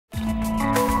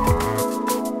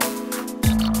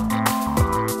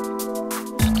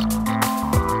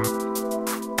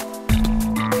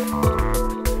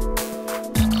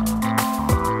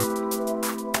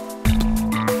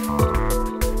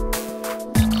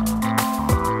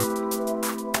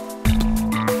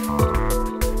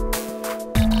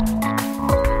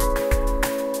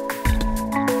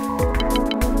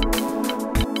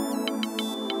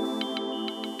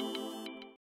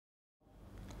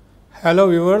Hello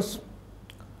viewers,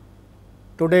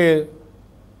 today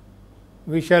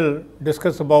we shall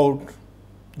discuss about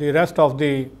the rest of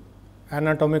the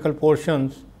anatomical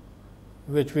portions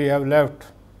which we have left,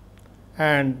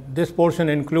 and this portion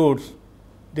includes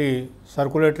the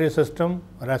circulatory system,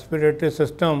 respiratory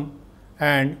system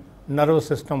and nervous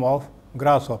system of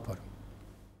grasshopper.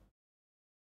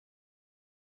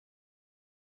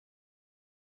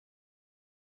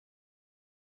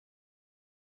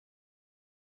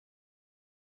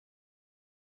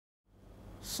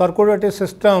 Circulatory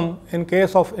system in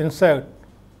case of insect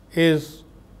is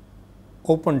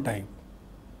open type.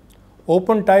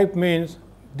 Open type means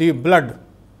the blood,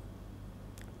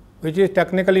 which is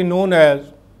technically known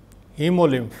as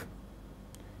hemolymph.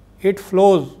 It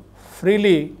flows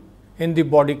freely in the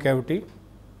body cavity,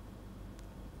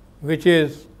 which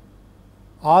is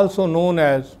also known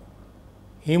as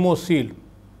hemocoel.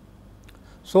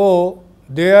 So,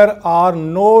 there are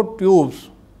no tubes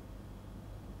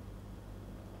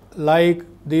like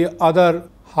the other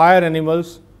higher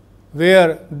animals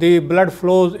where the blood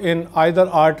flows in either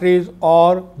arteries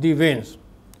or the veins.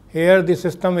 Here the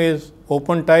system is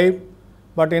open type,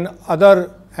 but in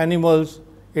other animals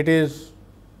it is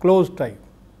closed type.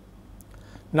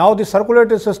 Now, the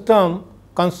circulatory system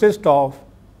consists of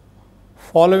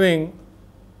following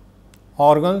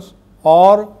organs,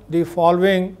 or the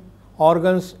following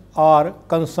organs are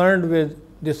concerned with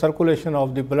the circulation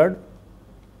of the blood.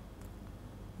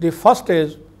 The first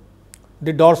is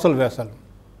the dorsal vessel.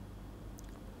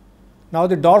 Now,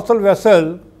 the dorsal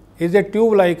vessel is a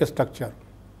tube-like structure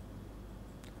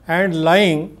and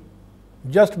lying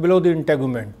just below the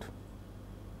integument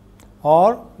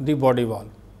or the body wall.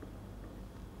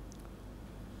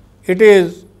 It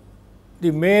is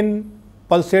the main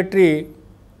pulsatory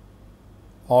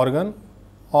organ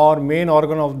or main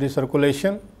organ of the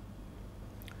circulation.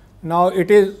 Now,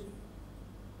 it is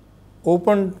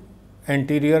opened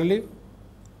anteriorly,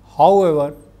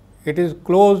 however, it is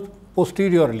closed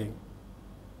posteriorly.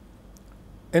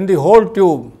 In the whole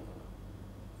tube,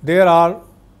 there are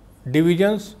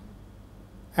divisions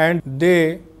and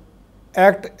they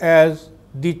act as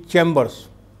the chambers,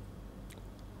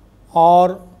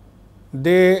 or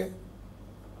they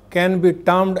can be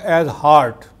termed as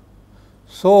heart.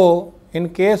 So, in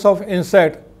case of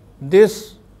insect,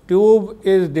 this tube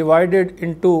is divided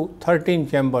into 13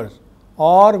 chambers,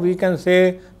 or we can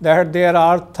say that there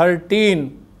are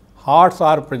 13 hearts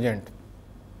are present.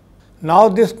 Now,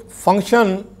 this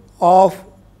function of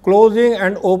closing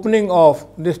and opening of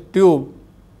this tube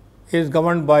is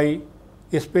governed by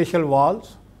special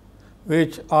valves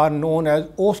which are known as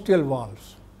ostial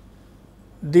valves.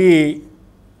 The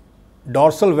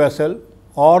dorsal vessel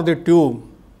or the tube,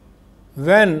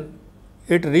 when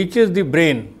it reaches the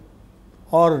brain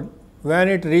or when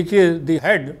it reaches the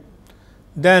head,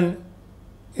 then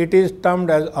it is termed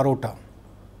as aorta.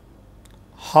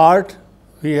 Heart,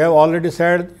 we have already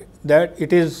said that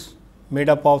it is made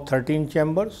up of 13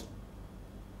 chambers,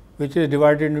 which is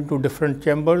divided into different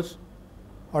chambers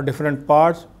or different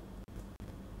parts.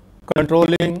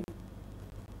 Controlling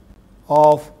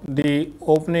of the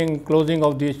opening, closing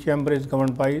of these chambers is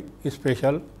governed by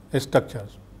special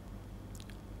structures.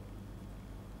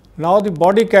 Now, the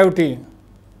body cavity,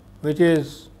 which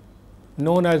is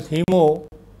known as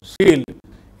hemocoel,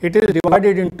 it is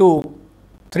divided into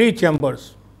 3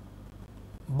 chambers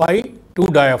by 2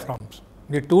 diaphragms.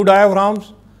 The 2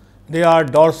 diaphragms, they are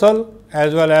dorsal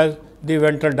as well as the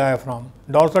ventral diaphragm.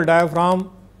 Dorsal diaphragm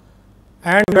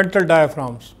and ventral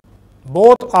diaphragms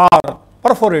both are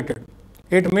perforated.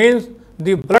 It means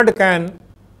the blood can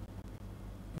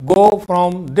go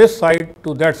from this side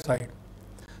to that side.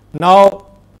 Now,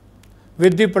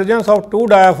 with the presence of 2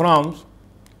 diaphragms,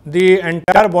 the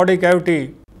entire body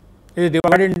cavity is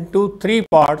divided into 3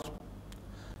 parts,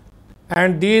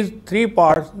 and these 3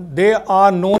 parts, they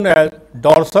are known as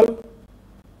dorsal,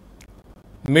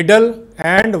 middle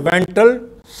and ventral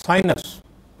sinus,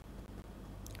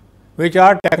 which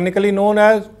are technically known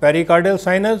as pericardial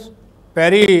sinus,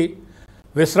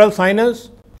 perivisceral sinus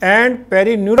and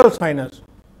perineural sinus.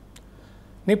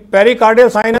 The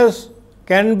pericardial sinus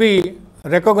can be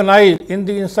recognized in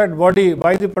the insect body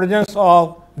by the presence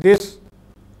of this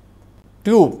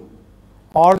tube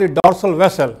or the dorsal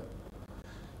vessel.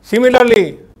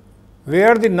 Similarly,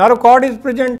 where the nerve cord is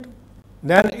present,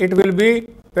 then it will be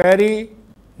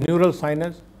perineural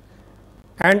sinus,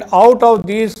 and out of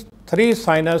these 3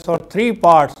 sinus or 3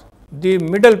 parts, the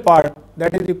middle part,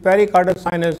 that is the pericardial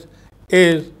sinus,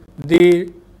 is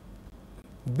the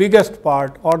biggest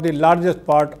part or the largest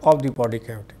part of the body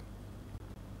cavity.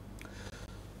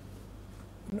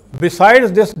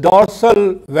 Besides this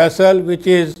dorsal vessel, which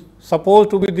is supposed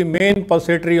to be the main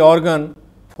pulsatory organ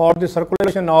for the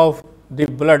circulation of the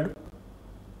blood,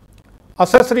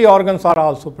 accessory organs are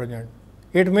also present.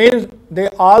 It means they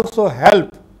also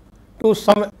help to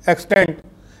some extent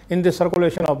in the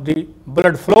circulation of the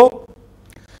blood flow,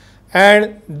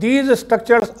 and these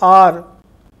structures are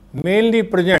mainly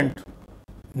present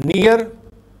near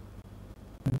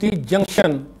the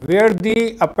junction where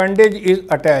the appendage is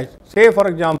attached. Say for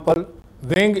example,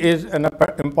 wing is an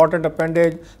important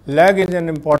appendage, leg is an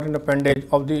important appendage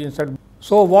of the insect.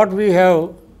 So what we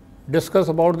have discussed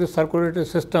about the circulatory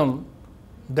system,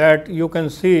 that you can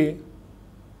see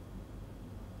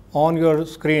on your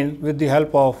screen with the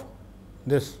help of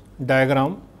this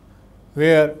diagram,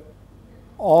 where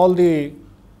all the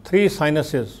 3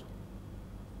 sinuses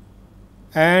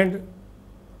and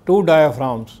 2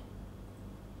 diaphragms,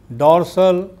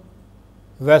 dorsal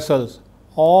vessels,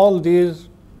 all these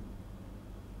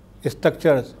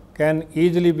structures can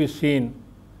easily be seen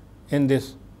in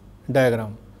this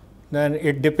diagram. Then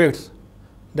it depicts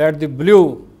that the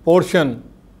blue portion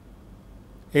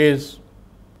is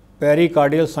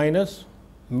pericardial sinus,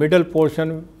 middle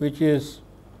portion which is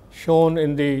shown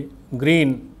in the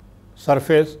green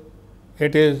surface,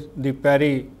 it is the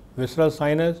perivisceral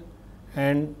sinus,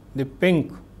 and the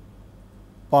pink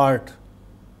part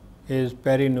is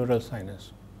perineural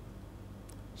sinus.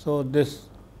 So this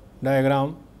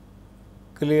diagram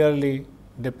clearly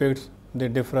depicts the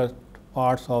different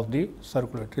parts of the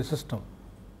circulatory system.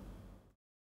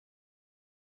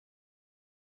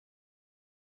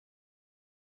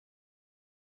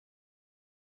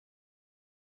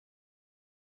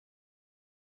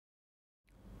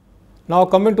 Now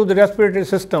coming to the respiratory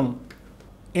system.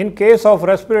 In case of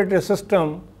respiratory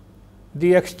system,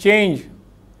 the exchange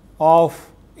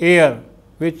of air,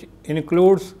 which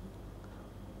includes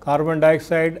carbon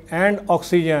dioxide and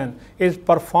oxygen, is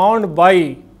performed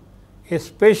by a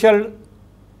special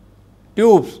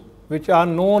tubes which are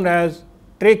known as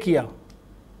trachea,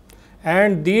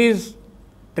 and these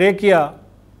trachea,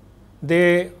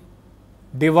 they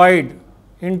divide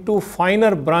into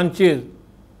finer branches,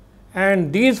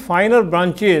 and these finer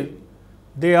branches,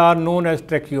 they are known as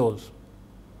tracheoles.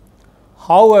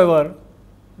 However,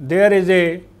 there is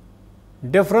a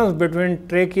difference between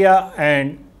trachea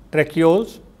and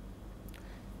tracheoles.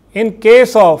 In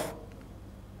case of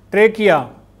trachea,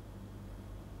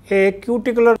 a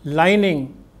cuticular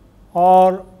lining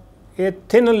or a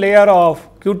thin layer of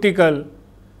cuticle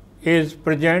is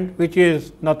present, which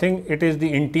is nothing, it is the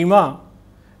intima,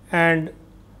 and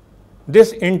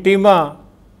this intima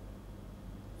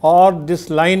or this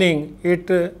lining,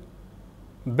 it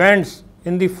bends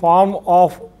in the form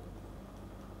of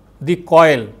the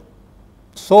coil.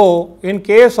 So in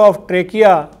case of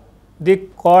trachea, the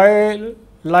coil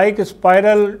like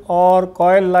spiral or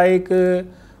coil like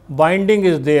binding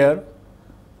is there,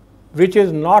 which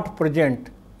is not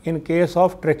present in case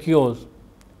of tracheoles,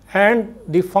 and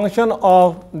the function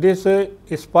of this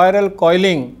spiral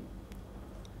coiling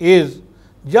is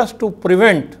just to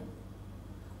prevent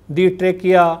the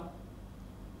trachea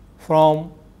from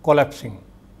collapsing.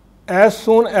 As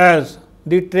soon as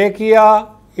the trachea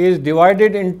is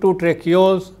divided into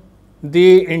tracheoles,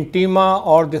 the intima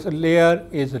or this layer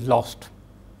is lost.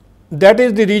 That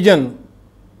is the reason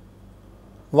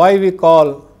why we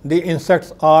call the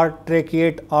insects are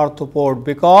tracheate arthropod,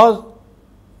 because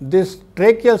this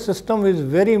tracheal system is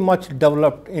very much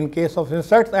developed in case of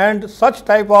insects, and such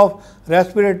type of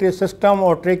respiratory system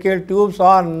or tracheal tubes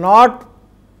are not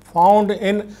found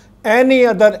in any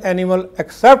other animal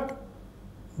except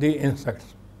the insects.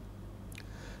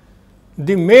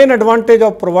 The main advantage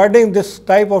of providing this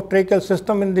type of tracheal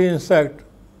system in the insect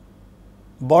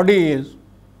body is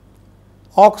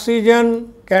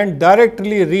oxygen can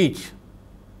directly reach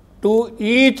to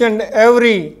each and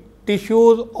every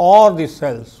tissues or the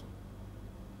cells.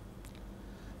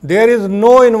 There is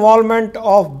no involvement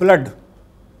of blood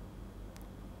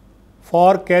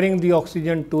for carrying the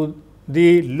oxygen to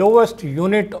the lowest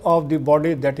unit of the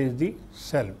body, that is the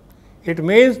cell. It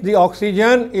means the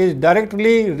oxygen is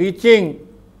directly reaching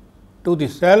to the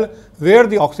cell where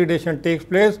the oxidation takes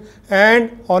place,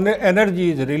 and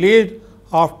energy is released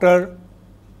after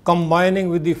combining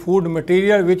with the food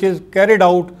material which is carried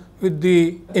out with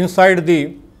the inside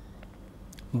the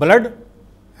blood,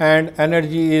 and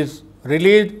energy is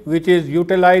released which is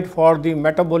utilized for the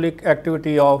metabolic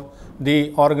activity of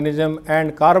the organism,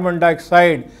 and carbon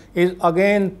dioxide is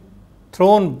again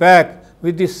thrown back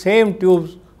with the same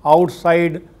tubes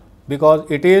outside, because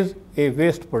it is a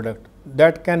waste product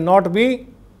that cannot be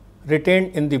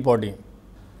retained in the body.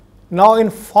 Now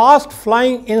in fast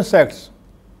flying insects,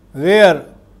 where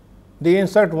the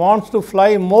insect wants to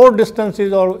fly more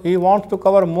distances or he wants to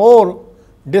cover more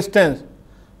distance,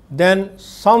 then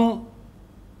some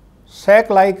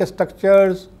sac-like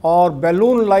structures or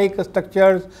balloon-like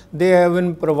structures they have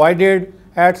been provided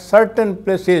at certain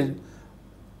places,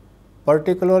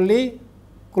 particularly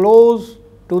close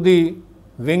to the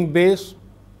wing base,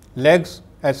 legs,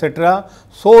 etc.,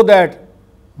 so that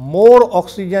more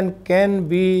oxygen can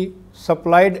be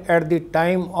supplied at the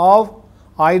time of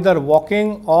either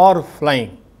walking or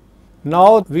flying.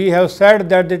 Now, we have said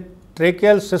that the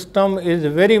tracheal system is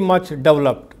very much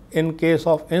developed in case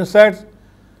of insects.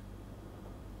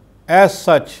 As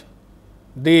such,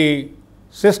 the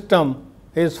system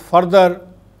is further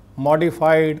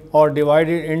modified or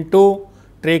divided into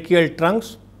tracheal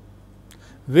trunks,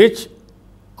 which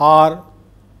are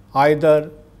either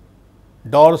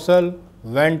dorsal,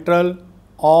 ventral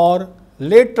or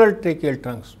lateral tracheal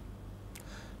trunks.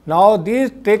 Now,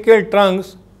 these tracheal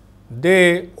trunks,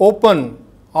 they open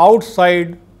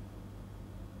outside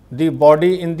the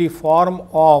body in the form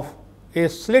of a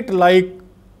slit-like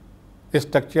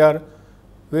structure,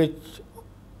 which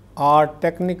are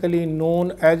technically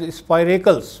known as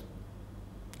spiracles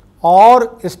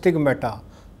or stigmata,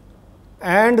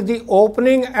 and the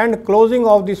opening and closing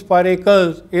of the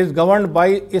spiracles is governed by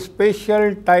a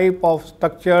special type of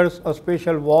structures. A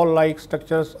special wall-like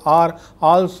structures are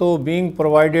also being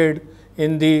provided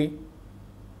in the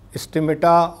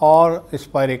stigmata or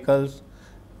spiracles,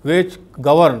 which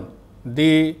govern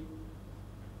the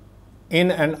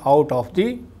in and out of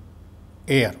the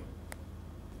air.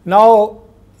 Now,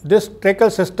 this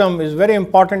tracheal system is very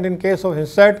important in case of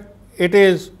insect. It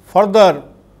is further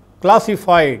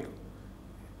classified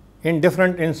in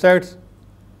different insects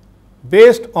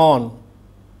based on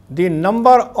the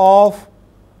number of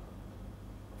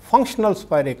functional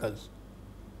spiracles.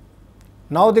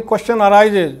 Now, the question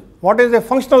arises, what is a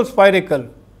functional spiracle?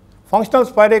 Functional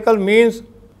spiracle means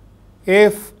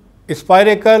a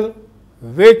spiracle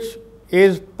which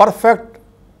is perfect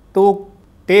to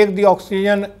take the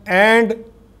oxygen and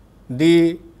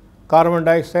the carbon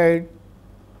dioxide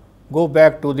go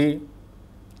back to the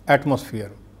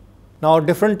atmosphere. Now,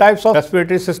 different types of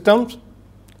respiratory systems,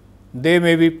 they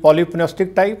may be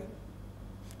polypneustic type,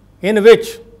 in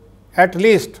which at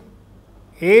least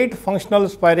 8 functional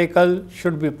spiracles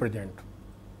should be present,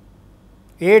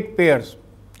 8 pairs,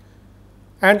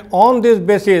 and on this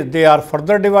basis they are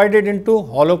further divided into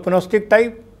holopneustic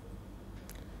type.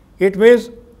 It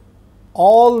means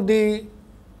all the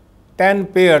 10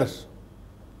 pairs,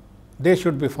 they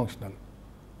should be functional.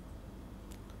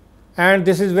 And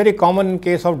this is very common in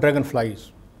case of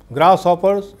dragonflies,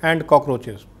 grasshoppers and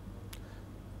cockroaches.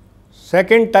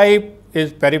 Second type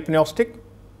is peripneustic.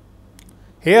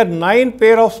 Here 9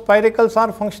 pair of spiracles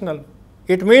are functional.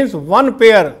 It means 1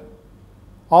 pair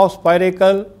of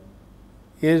spiracle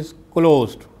is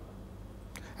closed,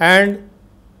 and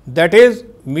that is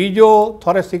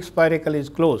mesothoracic spiracle is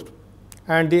closed.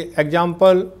 And the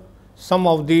example, some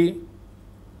of the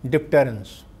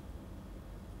dipterans.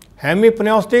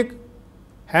 Hemipneustic,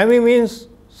 hemi means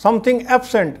something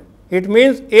absent. It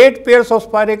means 8 pairs of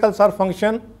spiracles are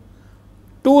function,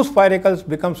 2 spiracles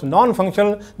becomes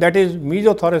non-functional, that is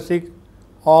mesothoracic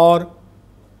or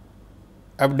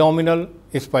abdominal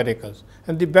spiracles.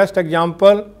 And the best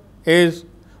example is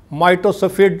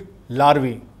mitosophid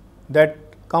larvae, that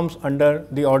comes under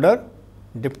the order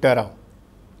Diptera.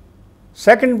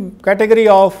 Second category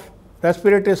of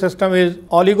respiratory system is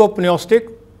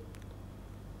oligopneustic.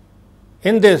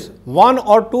 In this, 1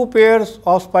 or 2 pairs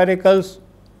of spiracles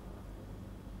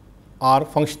are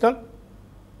functional,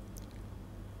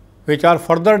 which are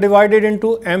further divided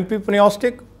into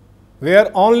amphipneustic,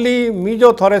 where only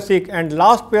mesothoracic and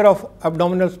last pair of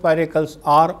abdominal spiracles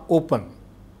are open.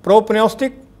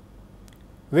 Propneustic,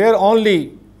 where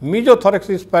only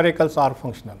mesothoracic spiracles are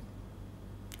functional.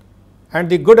 And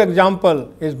the good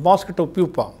example is mosquito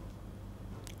pupa.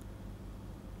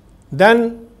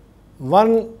 Then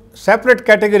one separate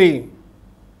category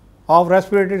of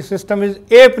respiratory system is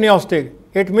apneustic.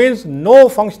 It means no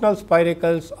functional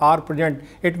spiracles are present.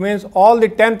 It means all the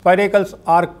 10 spiracles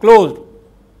are closed,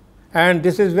 and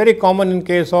this is very common in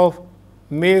case of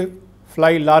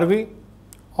mayfly larvae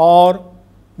or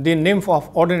the nymph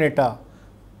of Odonata.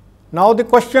 Now, the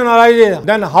question arises,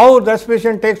 then how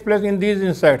respiration takes place in these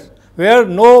insects where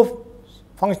no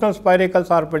functional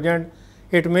spiracles are present?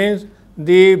 It means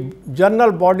the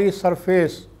general body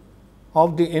surface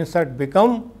of the insect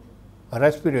become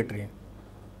respiratory.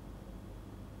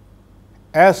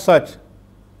 As such,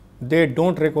 they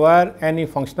don't require any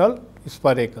functional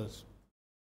spiracles.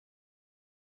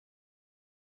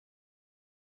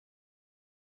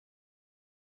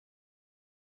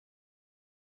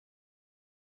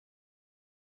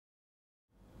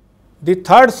 The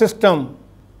third system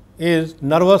is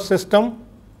nervous system.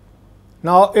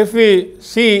 Now, if we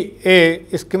see a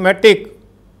schematic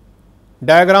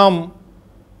diagram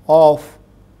of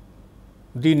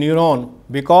the neuron,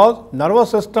 because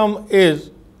nervous system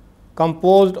is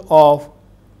composed of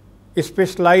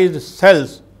specialized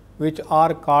cells which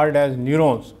are called as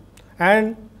neurons,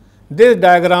 and this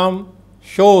diagram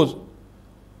shows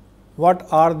what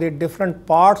are the different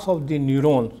parts of the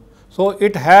neurons. So,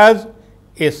 it has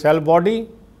a cell body,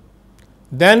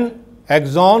 then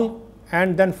axon,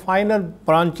 and then final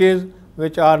branches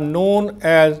which are known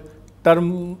as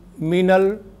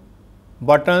terminal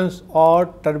buttons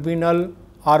or terminal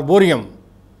arboreum.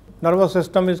 Nervous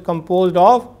system is composed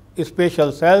of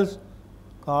special cells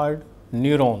called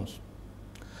neurons.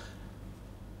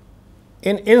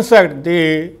 In insect,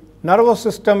 the nervous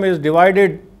system is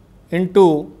divided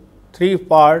into three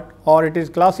parts, or it is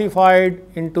classified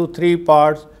into three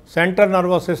parts: central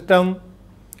nervous system,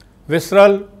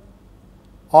 visceral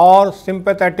or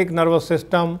sympathetic nervous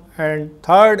system, and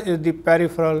third is the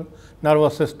peripheral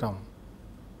nervous system.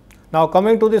 Now,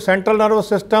 coming to the central nervous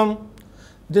system,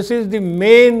 this is the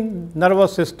main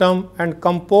nervous system and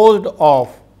composed of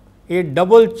a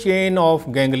double chain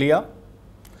of ganglia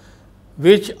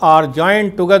which are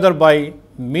joined together by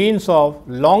means of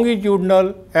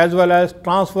longitudinal as well as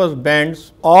transverse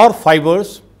bands or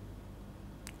fibers.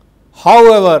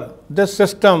 However, this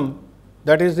system,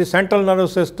 that is the central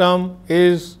nervous system,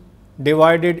 is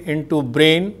divided into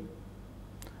brain,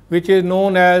 which is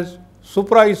known as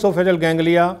supraesophageal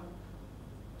ganglia,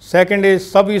 second is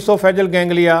subesophageal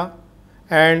ganglia,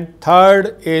 and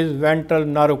third is ventral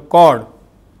nerve cord.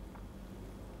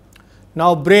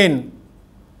 Now, brain,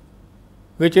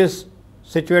 which is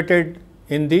situated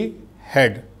in the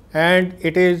head, and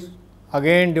it is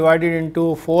again divided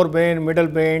into forebrain, middle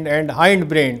brain and hind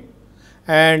brain,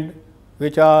 and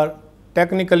which are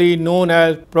technically known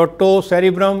as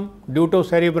protocerebrum,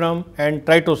 deutocerebrum and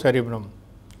tritocerebrum.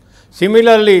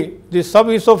 Similarly, the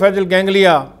subesophageal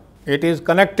ganglia, it is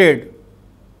connected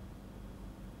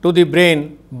to the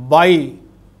brain by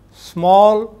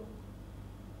small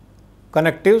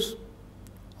connectives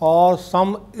or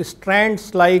some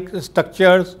strands like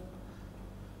structures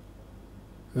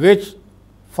which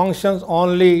functions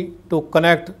only to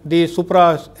connect the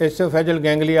supraesophageal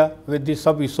ganglia with the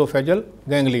subesophageal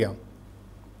ganglia.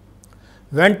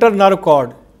 Ventral nerve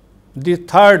cord, the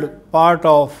third part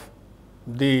of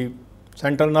the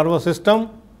central nervous system,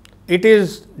 it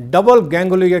is double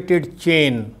gangulated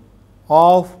chain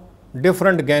of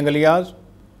different ganglias,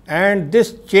 and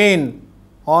this chain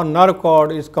or nerve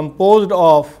cord is composed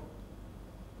of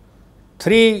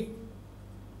three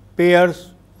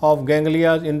pairs of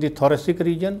ganglia in the thoracic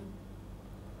region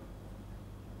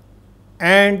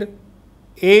and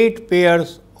 8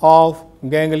 pairs of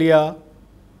ganglia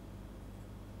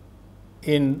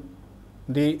in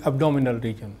the abdominal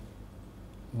region.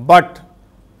 But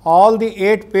all the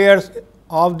 8 pairs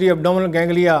of the abdominal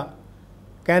ganglia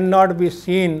cannot be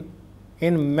seen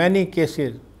in many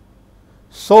cases.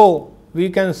 So, we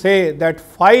can say that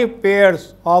 5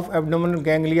 pairs of abdominal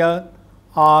ganglia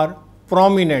are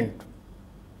prominent.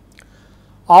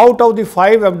 Out of the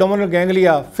 5 abdominal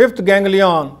ganglia, 5th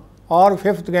ganglion or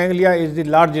 5th ganglia is the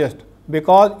largest,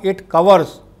 because it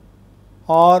covers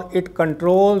or it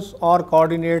controls or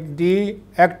coordinates the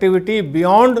activity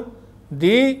beyond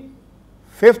the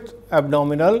 5th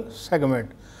abdominal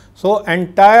segment. So,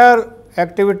 entire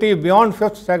activity beyond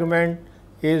 5th segment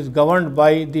is governed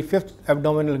by the 5th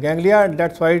abdominal ganglia, and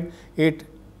that is why it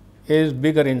is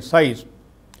bigger in size.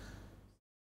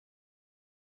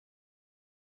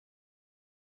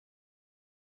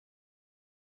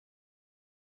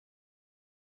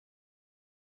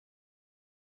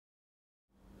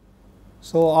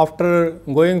 So, after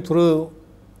going through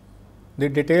the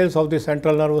details of the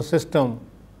central nervous system,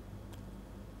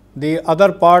 the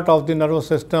other part of the nervous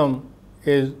system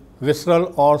is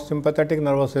visceral or sympathetic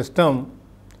nervous system,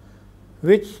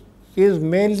 which is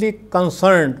mainly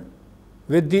concerned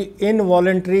with the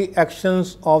involuntary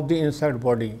actions of the insect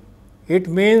body. It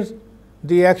means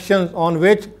the actions on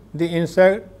which the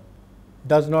insect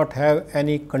does not have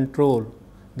any control.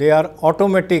 They are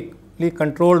automatically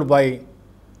controlled by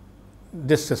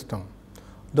this system.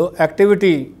 The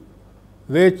activity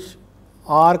which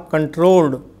are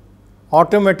controlled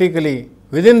automatically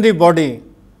within the body,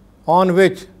 on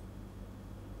which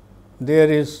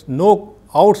there is no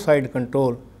outside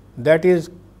control, that is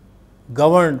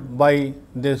governed by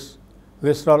this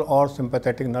visceral or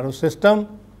sympathetic nervous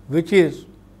system, which is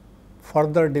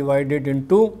further divided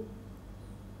into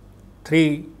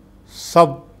 3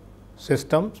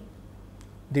 subsystems.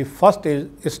 The first is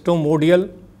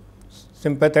stomodial,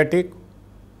 sympathetic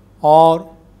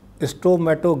or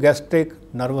stomatogastric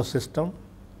nervous system,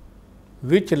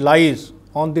 which lies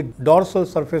on the dorsal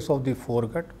surface of the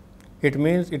foregut. It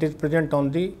means it is present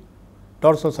on the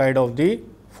dorsal side of the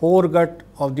foregut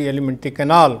of the alimentary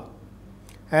canal,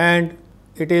 and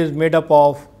it is made up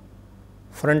of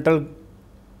frontal,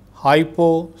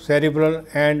 hypocerebral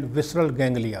and visceral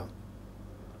ganglia.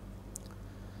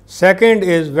 Second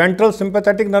is ventral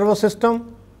sympathetic nervous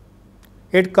system.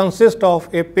 It consists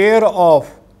of a pair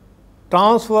of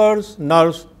transverse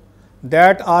nerves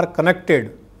that are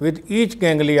connected with each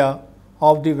ganglia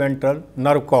of the ventral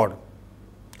nerve cord.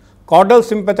 Caudal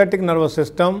sympathetic nervous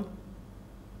system.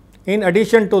 In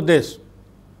addition to this,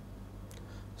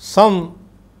 some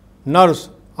nerves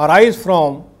arise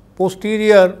from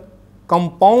posterior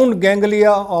compound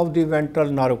ganglia of the ventral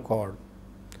nerve cord,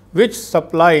 which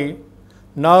supply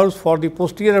nerves for the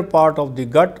posterior part of the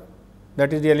gut,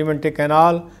 that is the alimentary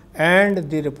canal and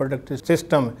the reproductive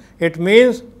system. It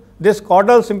means this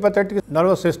caudal sympathetic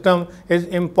nervous system is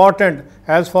important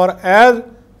as far as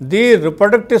the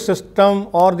reproductive system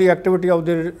or the activity of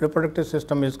the reproductive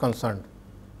system is concerned.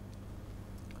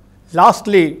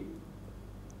 Lastly,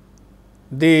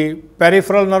 the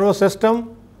peripheral nervous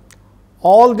system.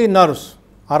 All the nerves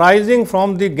arising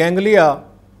from the ganglia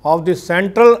of the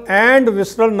central and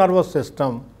visceral nervous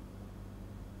system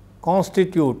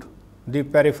constitute the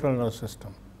peripheral nervous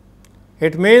system.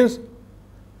 It means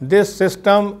this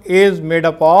system is made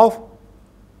up of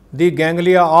the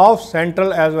ganglia of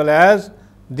central as well as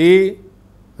the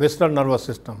visceral nervous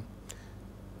system.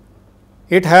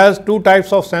 It has two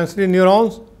types of sensory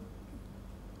neurons.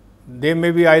 They may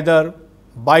be either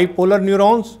bipolar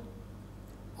neurons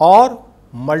or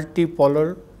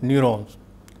multipolar neurons.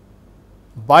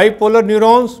 Bipolar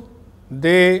neurons,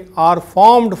 they are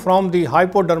formed from the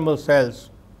hypodermal cells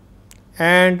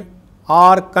and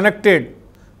are connected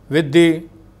with the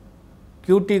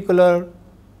cuticular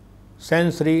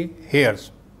sensory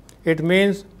hairs. It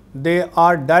means they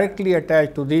are directly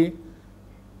attached to the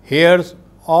hairs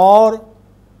or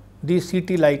the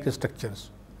CT-like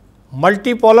structures.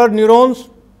 Multipolar neurons,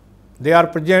 they are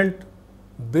present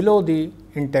below the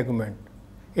integument.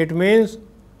 It means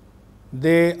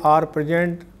they are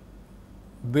present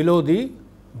below the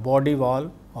body wall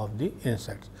of the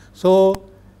insects. So,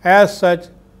 as such,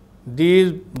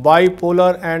 these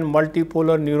bipolar and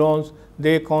multipolar neurons,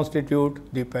 they constitute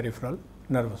the peripheral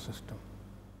nervous system.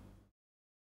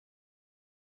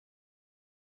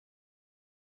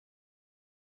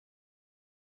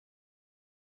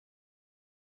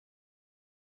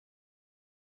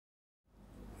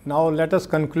 Now, let us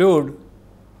conclude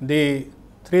the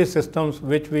three systems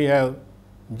which we have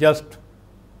just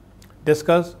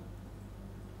discussed.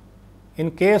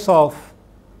 In case of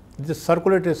this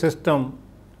circulatory system,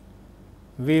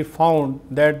 we found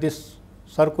that this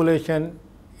circulation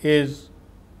is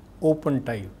open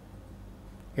type.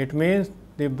 It means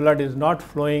the blood is not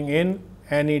flowing in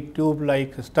any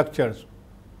tube-like structures.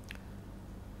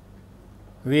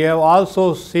 We have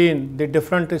also seen the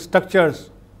different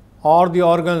structures or the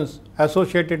organs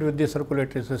associated with the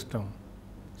circulatory system.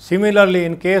 Similarly,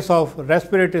 in case of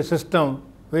respiratory system,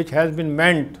 which has been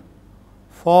meant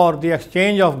for the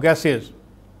exchange of gases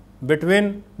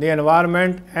between the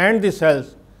environment and the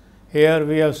cells, here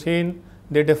we have seen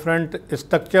the different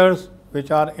structures which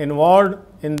are involved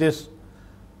in this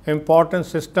important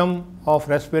system of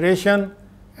respiration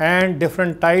and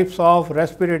different types of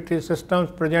respiratory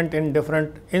systems present in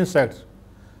different insects.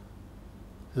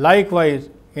 Likewise,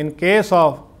 in case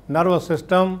of nervous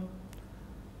system,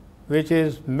 which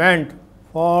is meant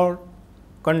for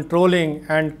controlling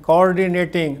and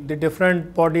coordinating the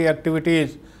different body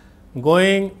activities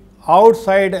going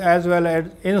outside as well as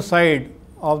inside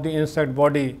of the insect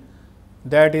body,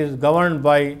 that is governed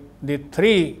by the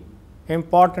three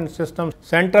important systems: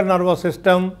 central nervous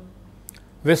system,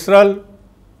 visceral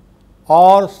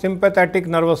or sympathetic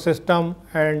nervous system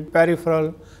and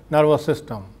peripheral nervous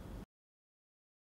system.